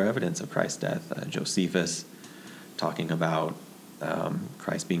secular evidence of Christ's death. Josephus talking about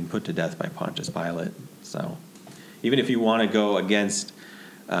Christ being put to death by Pontius Pilate. So even if you want to go against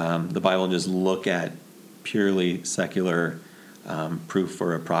the Bible and just look at purely secular proof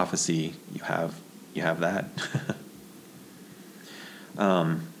for a prophecy, you have that.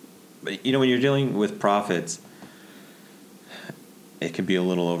 But when you're dealing with prophets, it can be a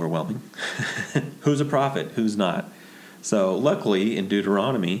little overwhelming. Who's a prophet? Who's not? So luckily, in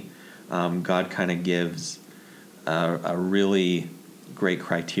Deuteronomy, God kind of gives a really great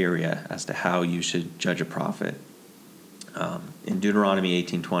criteria as to how you should judge a prophet. In Deuteronomy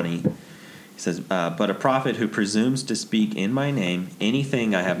 18:20, he says, "But a prophet who presumes to speak in my name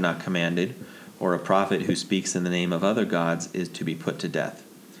anything I have not commanded, or a prophet who speaks in the name of other gods, is to be put to death.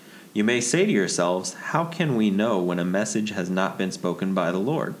 You may say to yourselves, how can we know when a message has not been spoken by the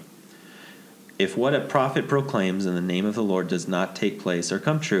Lord? If what a prophet proclaims in the name of the Lord does not take place or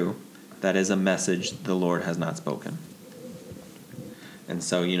come true, that is a message the Lord has not spoken." And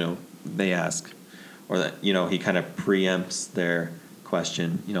so, they ask, or that, he kind of preempts their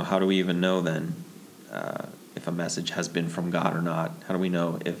question, how do we even know then if a message has been from God or not? How do we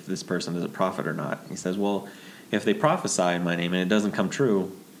know if this person is a prophet or not? He says, well, if they prophesy in my name and it doesn't come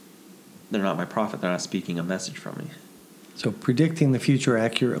true, they're not my prophet. They're not speaking a message from me. So predicting the future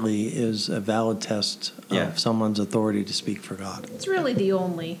accurately is a valid test of someone's authority to speak for God. It's really the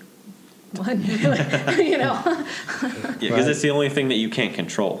only one, Yeah, because it's the only thing that you can't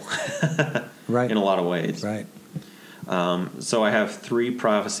control. Right. In a lot of ways. Right. So I have 3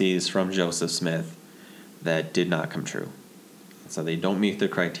 prophecies from Joseph Smith that did not come true. So they don't meet the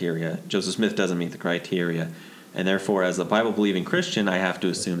criteria. Joseph Smith doesn't meet the criteria. And therefore, as a Bible-believing Christian, I have to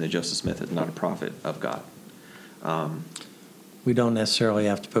assume that Joseph Smith is not a prophet of God. We don't necessarily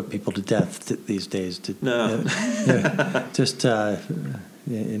have to put people to death these days. No. Just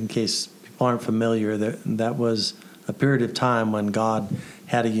in case people aren't familiar, that was a period of time when God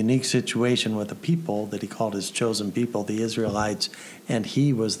had a unique situation with a people that he called his chosen people, the Israelites, and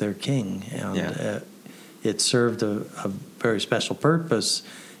he was their king. And it served a very special purpose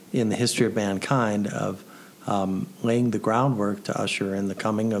in the history of mankind of laying the groundwork to usher in the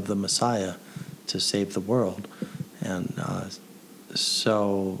coming of the Messiah to save the world. And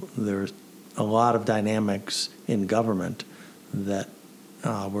so there's a lot of dynamics in government that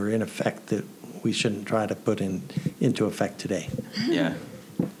were in effect that we shouldn't try to put into effect today. Yeah.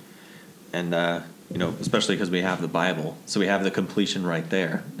 And, especially because we have the Bible. So we have the completion right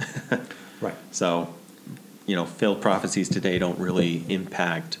there. Right. So, failed prophecies today don't really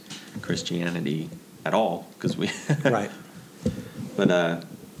impact Christianity at all because we. Right. But,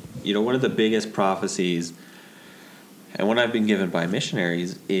 one of the biggest prophecies, and one I've been given by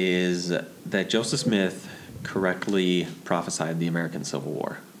missionaries, is that Joseph Smith correctly prophesied the American Civil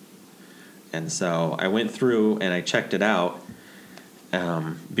War. And so I went through and I checked it out,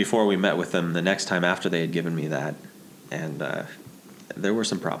 before we met with them the next time after they had given me that, and there were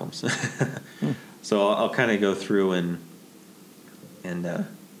some problems. So I'll kind of go through and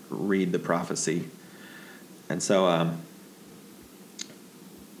read the prophecy. And so,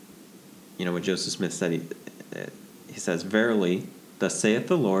 what Joseph Smith said, he says, "Verily, thus saith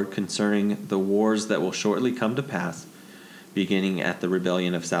the Lord concerning the wars that will shortly come to pass, beginning at the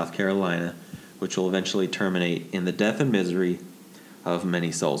rebellion of South Carolina, which will eventually terminate in the death and misery of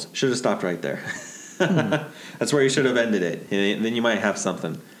many souls." Should have stopped right there. That's where he should have ended it. And then you might have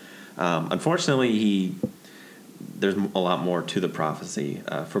something. Unfortunately, there's a lot more to the prophecy.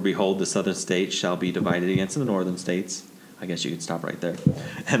 "For behold, the southern states shall be divided against the northern states." I guess you could stop right there.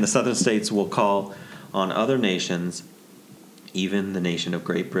 "And the southern states will call on other nations, even the nation of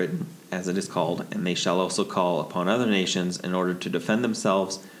Great Britain, as it is called, and they shall also call upon other nations in order to defend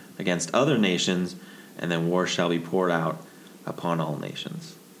themselves against other nations, and then war shall be poured out upon all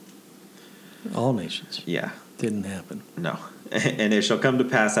nations." All nations. Yeah. Didn't happen. No. "And it shall come to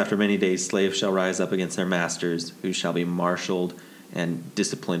pass after many days, slaves shall rise up against their masters, who shall be marshaled and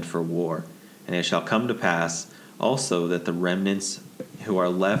disciplined for war. And it shall come to pass also that the remnants who are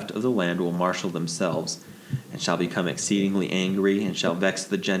left of the land will marshal themselves, and shall become exceedingly angry, and shall vex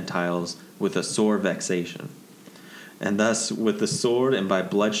the Gentiles with a sore vexation. And thus with the sword and by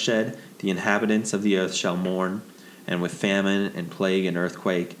bloodshed the inhabitants of the earth shall mourn, and with famine and plague and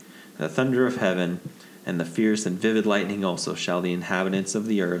earthquake, the thunder of heaven, and the fierce and vivid lightning also shall the inhabitants of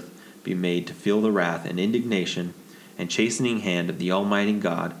the earth be made to feel the wrath and indignation and chastening hand of the Almighty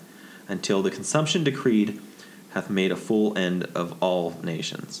God, until the consumption decreed hath made a full end of all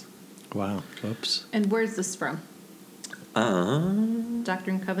nations." Wow. Whoops. And where's this from?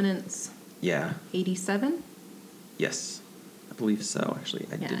 Doctrine and Covenants Yeah. 87? Yes. I believe so. Actually,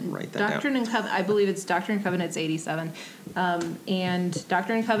 I didn't write that Doctrine down. and I believe it's Doctrine and Covenants 87. And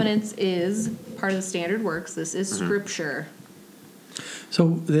Doctrine and Covenants is part of the standard works. This is scripture.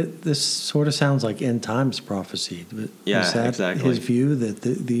 So this sort of sounds like end times prophecy. Yeah, Is that exactly. his view that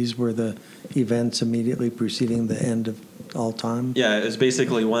these were the events immediately preceding the end of all time? Yeah, it's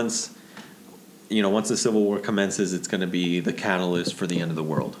basically once the Civil War commences, it's going to be the catalyst for the end of the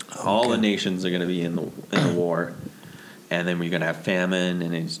world. Okay. All the nations are going to be in the war, and then we're going to have famine,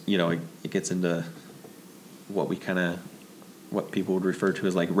 and it gets into what people would refer to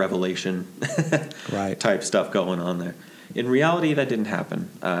as like Revelation Right. type stuff going on there. In reality, that didn't happen.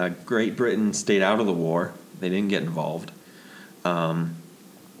 Great Britain stayed out of the war. They didn't get involved.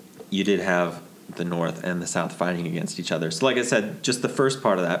 You did have the North and the South fighting against each other. So like I said, just the first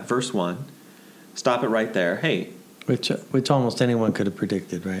part of that, verse 1, stop it right there. Hey. Which almost anyone could have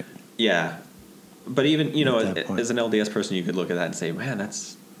predicted, right? Yeah. But even, At that point. as an LDS person, you could look at that and say, man,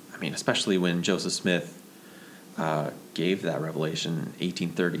 especially when Joseph Smith gave that revelation in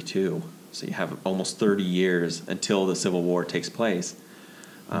 1832. So you have almost 30 years until the Civil War takes place.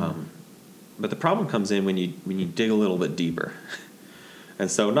 But the problem comes in when you dig a little bit deeper. And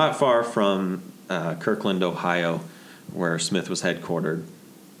so not far from Kirkland, Ohio, where Smith was headquartered,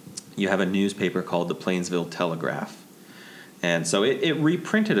 you have a newspaper called the Plainsville Telegraph. And so it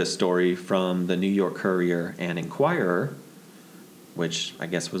reprinted a story from the New York Courier and Inquirer, which I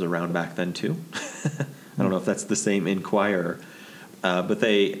guess was around back then too. I don't know if that's the same Inquirer. But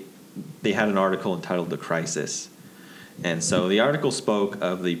they had an article entitled "The Crisis." And so the article spoke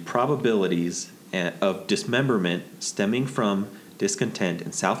of the probabilities of dismemberment stemming from discontent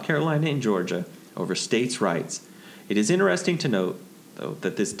in South Carolina and Georgia over states' rights. It is interesting to note, though,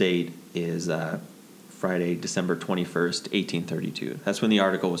 that this date is Friday, December 21st, 1832. That's when the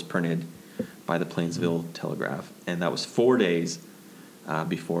article was printed by the Plainsville Telegraph. And that was 4 days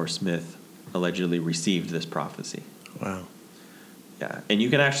before Smith allegedly received this prophecy. Wow. Yeah, and you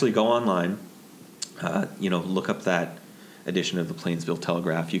can actually go online, look up that edition of the Plainsville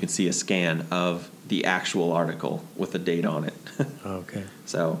Telegraph. You can see a scan of the actual article with the date on it. Okay.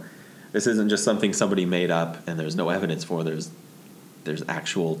 So this isn't just something somebody made up and there's no evidence for. There's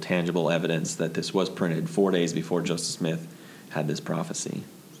actual tangible evidence that this was printed 4 days before Joseph Smith had this prophecy.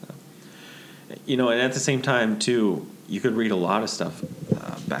 So, and at the same time, too, you could read a lot of stuff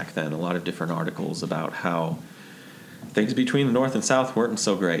back then, a lot of different articles about how things between the North and South weren't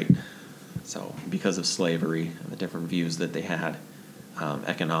so great. So because of slavery and the different views that they had,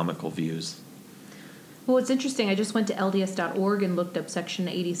 economical views. Well, it's interesting. I just went to LDS.org and looked up section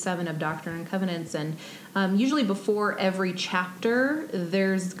 87 of Doctrine and Covenants. And usually before every chapter,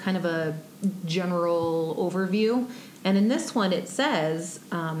 there's kind of a general overview. And in this one, it says,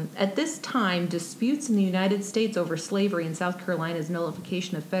 at this time, disputes in the United States over slavery and South Carolina's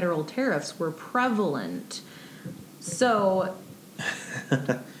nullification of federal tariffs were prevalent. So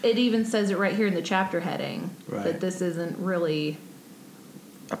It even says it right here in the chapter heading Right. that this isn't really.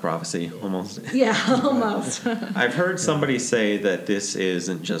 A prophecy, almost. Yeah, almost. I've heard somebody say that this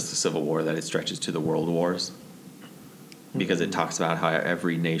isn't just the Civil War, that it stretches to the World Wars, because it talks about how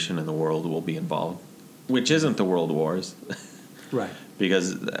every nation in the world will be involved, which isn't the World Wars, Right.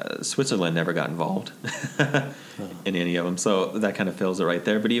 because Switzerland never got involved in any of them. So that kind of fills it right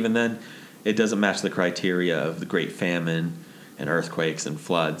there. But even then, it doesn't match the criteria of the Great Famine and earthquakes and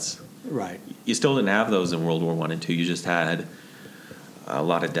floods. Right. You still didn't have those in World War I and II. You just had a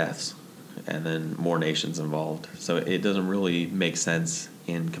lot of deaths and then more nations involved. So it doesn't really make sense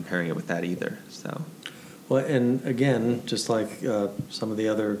in comparing it with that either. So, Well, and again, just like some of the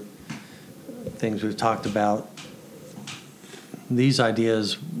other things we've talked about, these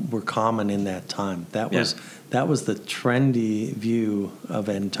ideas were common in that time. That was the trendy view of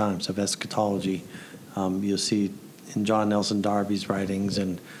end times, of eschatology. You'll see in John Nelson Darby's writings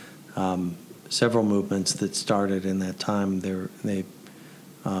and several movements that started in that time. They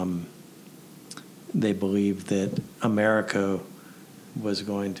believed that America was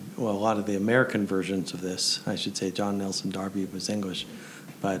going to, well, a lot of the American versions of this, I should say, John Nelson Darby was English,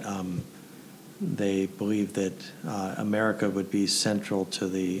 but they believed that America would be central to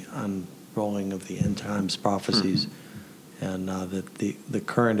the unrolling of the end times prophecies, and that the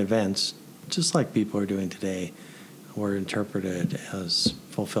current events, just like people are doing today, were interpreted as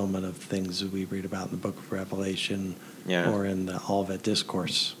fulfillment of things that we read about in the book of Revelation or in the Olivet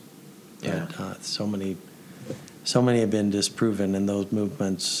Discourse. Yeah. But so many have been disproven, and those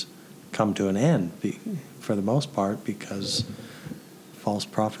movements come to an end for the most part because false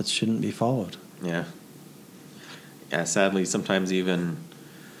prophets shouldn't be followed. yeah. Yeah, sadly, sometimes even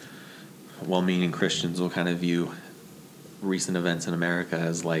well-meaning Christians will kind of view recent events in America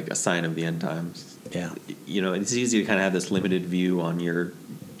as like a sign of the end times. Yeah. You know, it's easy to kind of have this limited view on your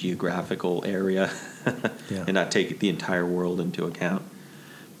geographical area and not take the entire world into account.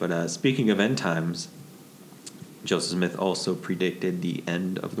 But speaking of end times, Joseph Smith also predicted the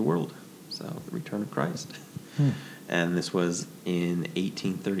end of the world, so the return of Christ. And this was in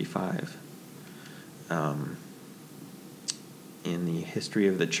 1835. In the history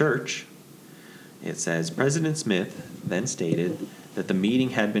of the church, it says, President Smith then stated that the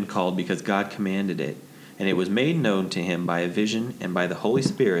meeting had been called because God commanded it, and it was made known to him by a vision and by the Holy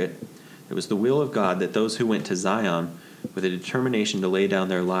Spirit. It was the will of God that those who went to Zion with a determination to lay down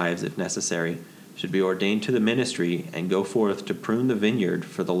their lives, if necessary, should be ordained to the ministry and go forth to prune the vineyard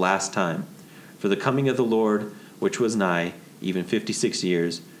for the last time. For the coming of the Lord, which was nigh, even 56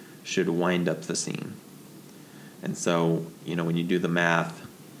 years, should wind up the scene. And so, you know, when you do the math,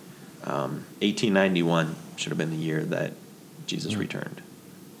 1891 should have been the year that Jesus returned.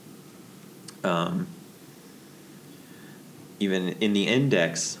 Even in the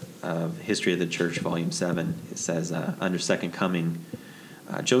index of History of the Church, Volume 7, it says, under Second Coming,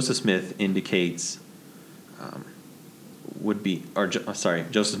 Joseph Smith indicates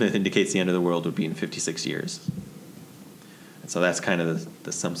Joseph Smith indicates the end of the world would be in 56 years. And so that's kind of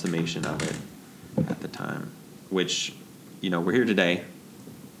the summation of it at the time, which, you know, we're here today.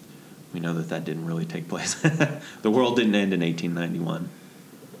 We know that didn't really take place. The world didn't end in 1891.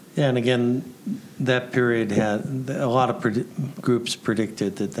 Yeah, and again, that period had a lot of groups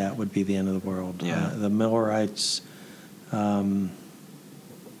predicted that would be the end of the world. Yeah. The Millerites,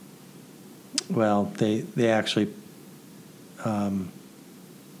 they actually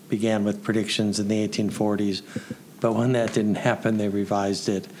began with predictions in the 1840s, but when that didn't happen, they revised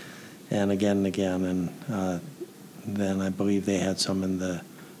it, and again, and then I believe they had some in the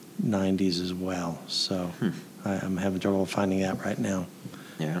 90s as well. So I'm having trouble finding that right now.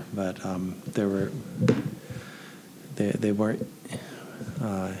 Yeah. But they weren't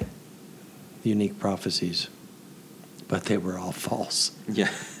unique prophecies, but they were all false. Yeah.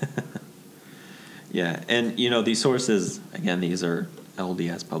 Yeah. And, you know, these sources, again, these are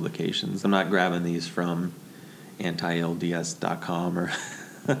LDS publications. I'm not grabbing these from antilds.com or,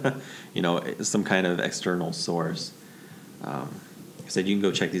 you know, some kind of external source. I said you can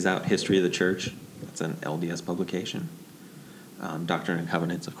go check these out. History of the Church. That's an LDS publication. Doctrine and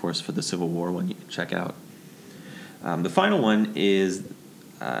Covenants, of course, for the Civil War one you can check out. The final one is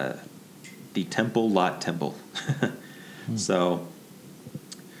the Temple Lot Temple. So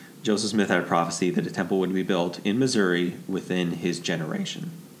Joseph Smith had a prophecy that a temple would be built in Missouri within his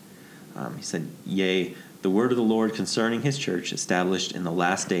generation. He said, Yea, the word of the Lord concerning his church established in the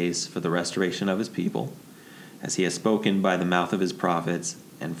last days for the restoration of his people, as he has spoken by the mouth of his prophets,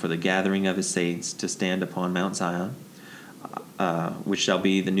 and for the gathering of his saints to stand upon Mount Zion, which shall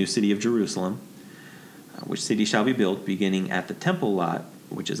be the new city of Jerusalem, which city shall be built, beginning at the temple lot,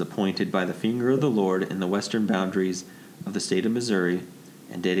 which is appointed by the finger of the Lord in the western boundaries of the state of Missouri,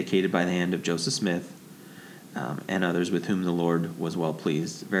 and dedicated by the hand of Joseph Smith, and others with whom the Lord was well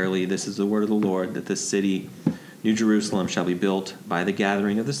pleased. Verily, this is the word of the Lord, that this city, New Jerusalem, shall be built by the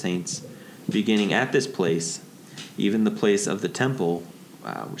gathering of the saints, beginning at this place, even the place of the temple,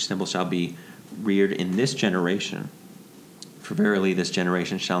 which temple shall be reared in this generation. For verily, this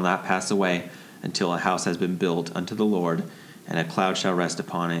generation shall not pass away until a house has been built unto the Lord, and a cloud shall rest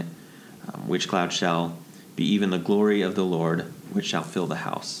upon it, which cloud shall be even the glory of the Lord, which shall fill the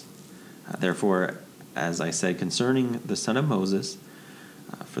house. Therefore, as I said concerning the son of Moses,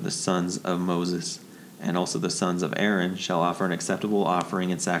 for the sons of Moses and also the sons of Aaron shall offer an acceptable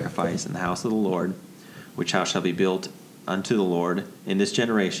offering and sacrifice in the house of the Lord, which house shall be built unto the Lord in this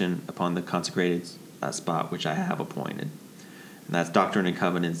generation upon the consecrated spot which I have appointed. And that's Doctrine and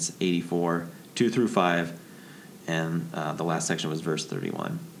Covenants 84, 2 through 5, and the last section was verse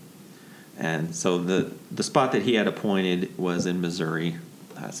 31. And so the spot that he had appointed was in Missouri.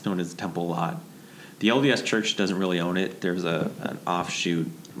 It's known as the Temple Lot. The LDS Church doesn't really own it. There's an offshoot,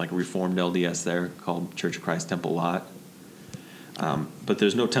 like a Reformed LDS there, called Church of Christ Temple Lot. But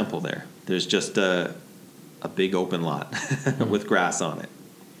there's no temple there. There's just a big open lot with grass on it.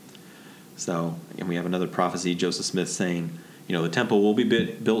 So, and we have another prophecy, Joseph Smith saying, the temple will be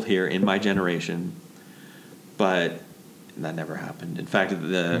built here in my generation, but that never happened. In fact,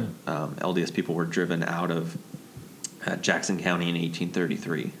 the LDS people were driven out of Jackson County in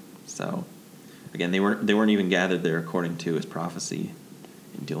 1833. So, again, they weren't even gathered there according to his prophecy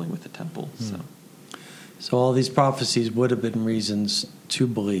in dealing with the temple. So all these prophecies would have been reasons to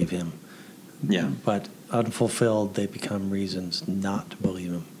believe him. Yeah. But unfulfilled, they become reasons not to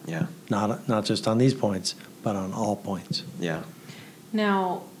believe him. Yeah. Not just on these points, but on all points. Yeah.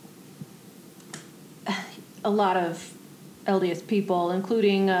 Now, a lot of LDS people,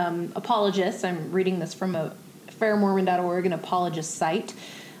 including apologists, I'm reading this from a fairmormon.org, an apologist site.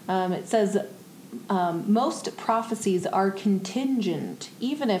 It says, most prophecies are contingent,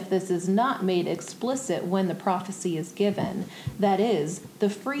 even if this is not made explicit when the prophecy is given. That is, the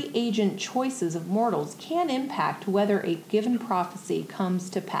free agent choices of mortals can impact whether a given prophecy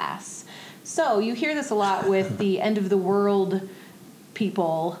comes to pass. So you hear this a lot with the end of the world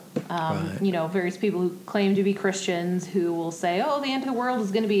people, Right. Various people who claim to be Christians who will say, oh, the end of the world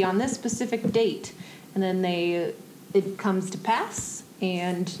is going to be on this specific date. And then it comes to pass,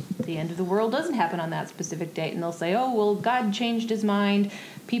 and the end of the world doesn't happen on that specific date. And they'll say, oh, well, God changed his mind.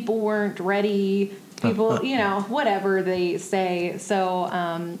 People weren't ready. People, whatever they say.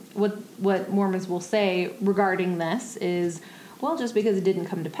 So what Mormons will say regarding this is, well, just because it didn't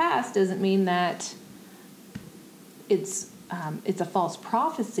come to pass doesn't mean that it's a false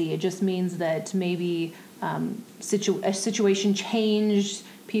prophecy. It just means that maybe a situation changed,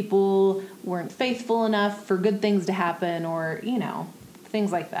 people weren't faithful enough for good things to happen, or,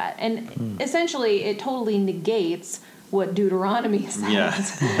 things like that. And essentially, it totally negates what Deuteronomy says.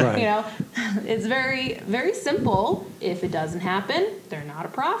 Yeah. Right. It's very, very simple. If it doesn't happen, they're not a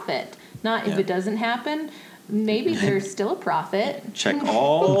prophet. Not if Yeah. it doesn't happen, maybe they're still a prophet. Check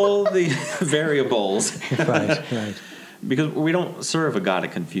all the variables. Right. Because we don't serve a God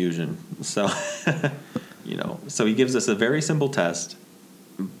of confusion. So, so he gives us a very simple test,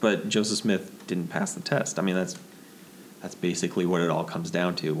 but Joseph Smith didn't pass the test. I mean, that's basically what it all comes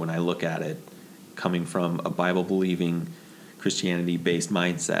down to when I look at it, coming from a Bible-believing, Christianity-based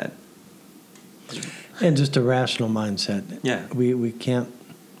mindset. And just a rational mindset. Yeah. We can't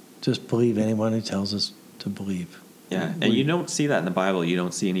just believe anyone who tells us to believe. Yeah, and you don't see that in the Bible. You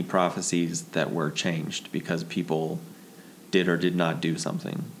don't see any prophecies that were changed because people did or did not do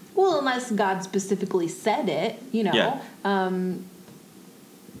something. Well, unless God specifically said it, Yeah.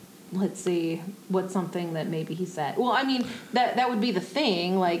 Let's see, what's something that maybe he said. Well, I mean, that would be the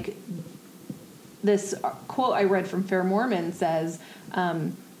thing. Like, this quote I read from Fair Mormon says,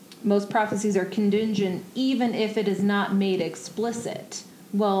 most prophecies are contingent even if it is not made explicit.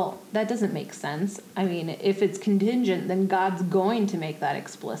 Well, that doesn't make sense. I mean, if it's contingent, then God's going to make that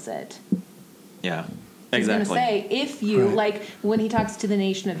explicit. Yeah, He's exactly. going to say, if you, Right. like when he talks to the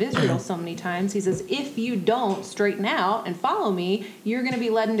nation of Israel so many times, he says, if you don't straighten out and follow me, you're going to be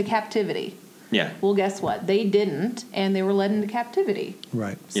led into captivity. Yeah, Well, guess what? They didn't, and they were led into captivity.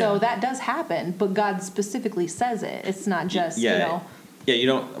 Right. So Yeah. that does happen, but God specifically says it. It's not just, yeah, you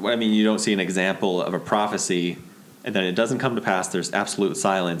don't. I mean, you don't see an example of a prophecy, and then it doesn't come to pass. There's absolute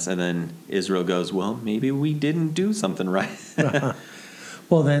silence, and then Israel goes, "Well, maybe we didn't do something right."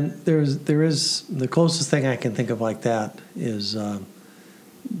 Well, then there is the closest thing I can think of like that is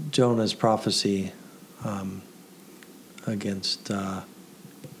Jonah's prophecy against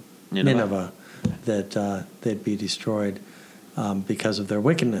Nineveh, that they'd be destroyed because of their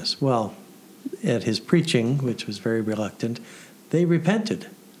wickedness. Well, at his preaching, which was very reluctant, they repented.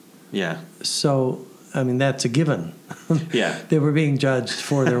 Yeah. So, I mean, that's a given. Yeah. They were being judged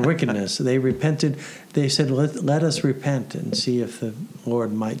for their wickedness. They repented. They said, let us repent and see if the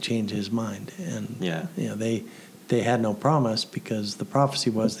Lord might change his mind. And Yeah. They had no promise because the prophecy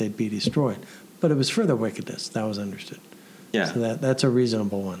was they'd be destroyed. But it was for their wickedness. That was understood. Yeah. So that's a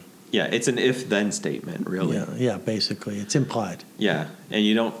reasonable one. Yeah, it's an if-then statement, really. Yeah, basically. It's implied. Yeah, and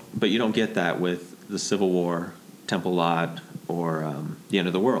you don't get that with the Civil War, Temple Lot, or the end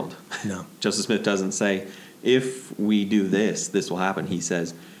of the world. No. Joseph Smith doesn't say, if we do this, this will happen. He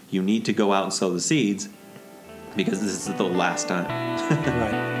says, you need to go out and sow the seeds because this is the last time. Right.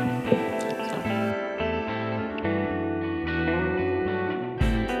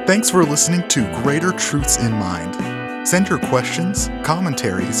 Thanks for listening to Greater Truths in Mind. Send your questions,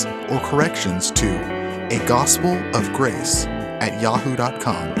 commentaries, or corrections to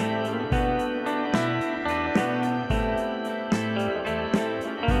agospelofgrace@yahoo.com.